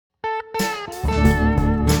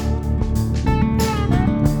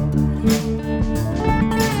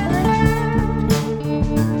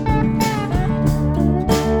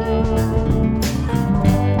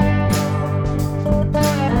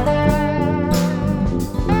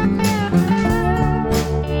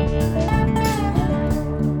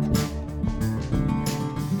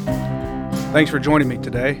Thanks for joining me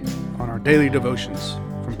today on our daily devotions.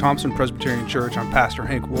 From Thompson Presbyterian Church, I'm Pastor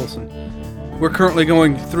Hank Wilson. We're currently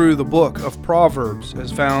going through the book of Proverbs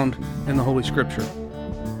as found in the Holy Scripture.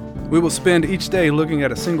 We will spend each day looking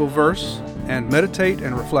at a single verse and meditate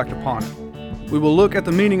and reflect upon it. We will look at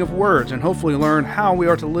the meaning of words and hopefully learn how we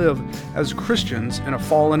are to live as Christians in a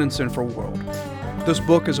fallen and sinful world. This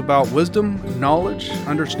book is about wisdom, knowledge,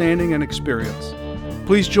 understanding, and experience.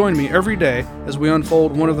 Please join me every day as we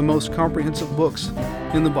unfold one of the most comprehensive books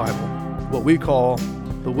in the Bible, what we call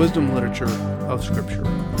the wisdom literature of Scripture,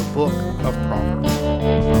 the book of Proverbs.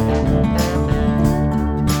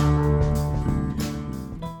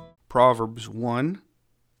 Proverbs 1,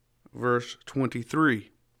 verse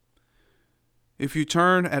 23. If you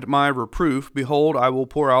turn at my reproof, behold, I will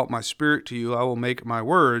pour out my spirit to you. I will make my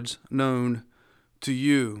words known to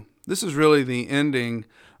you. This is really the ending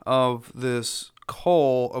of this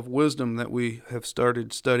call of wisdom that we have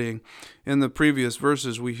started studying. In the previous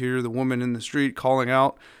verses, we hear the woman in the street calling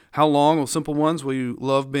out, "How long, O simple ones, will you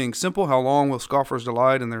love being simple? How long will scoffers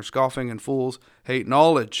delight in their scoffing and fools hate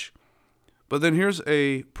knowledge?" But then here's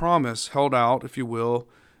a promise held out, if you will,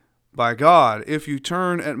 by God. If you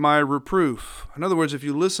turn at my reproof, in other words, if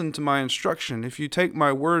you listen to my instruction, if you take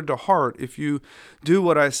my word to heart, if you do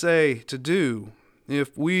what I say to do,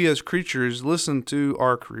 if we as creatures listen to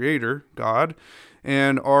our Creator, God,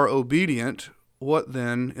 and are obedient, what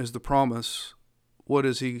then is the promise? What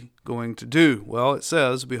is He going to do? Well, it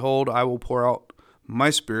says, "Behold, I will pour out my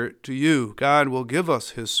Spirit to you." God will give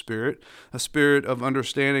us His Spirit, a spirit of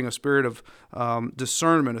understanding, a spirit of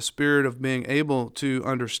discernment, a spirit of being able to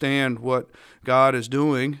understand what God is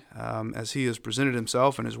doing as He has presented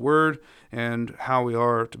Himself in His Word and how we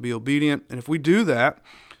are to be obedient. And if we do that,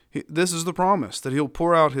 this is the promise, that He'll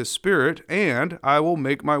pour out His Spirit, and I will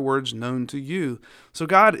make my words known to you. So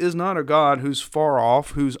God is not a God who's far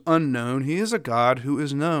off, who's unknown. He is a God who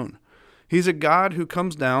is known. He's a God who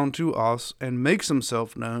comes down to us and makes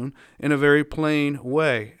Himself known in a very plain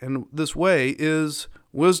way. And this way is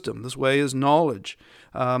wisdom. This way is knowledge.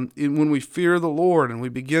 When we fear the Lord and we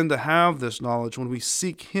begin to have this knowledge, when we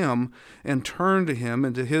seek Him and turn to Him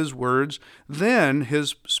and to His words, then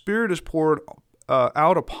His Spirit is poured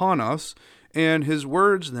out upon us, and His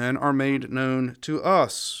words then are made known to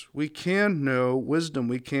us. We can know wisdom.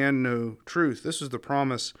 We can know truth. This is the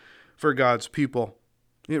promise for God's people.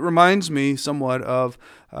 It reminds me somewhat of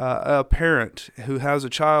a parent who has a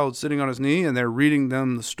child sitting on his knee, and they're reading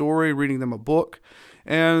them the story, reading them a book,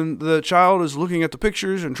 and the child is looking at the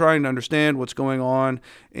pictures and trying to understand what's going on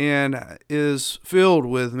and is filled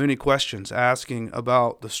with many questions, asking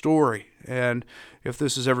about the story. And if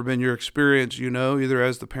this has ever been your experience, you know, either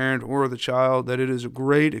as the parent or the child, that it is a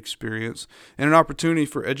great experience and an opportunity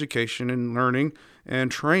for education and learning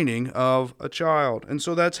and training of a child. And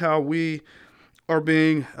so that's how we are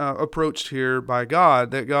being approached here by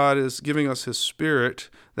God, that God is giving us His Spirit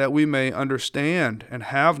that we may understand and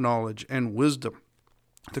have knowledge and wisdom.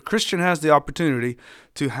 The Christian has the opportunity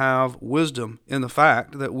to have wisdom in the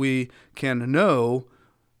fact that we can know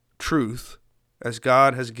truth as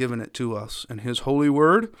God has given it to us in His holy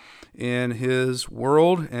word, in His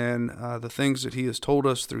world, and the things that He has told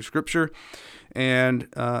us through Scripture, and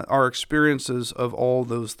our experiences of all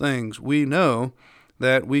those things. We know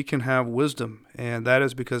that we can have wisdom, and that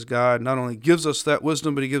is because God not only gives us that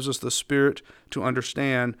wisdom, but He gives us the Spirit to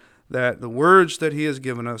understand that the words that He has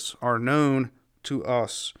given us are known to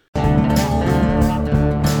us.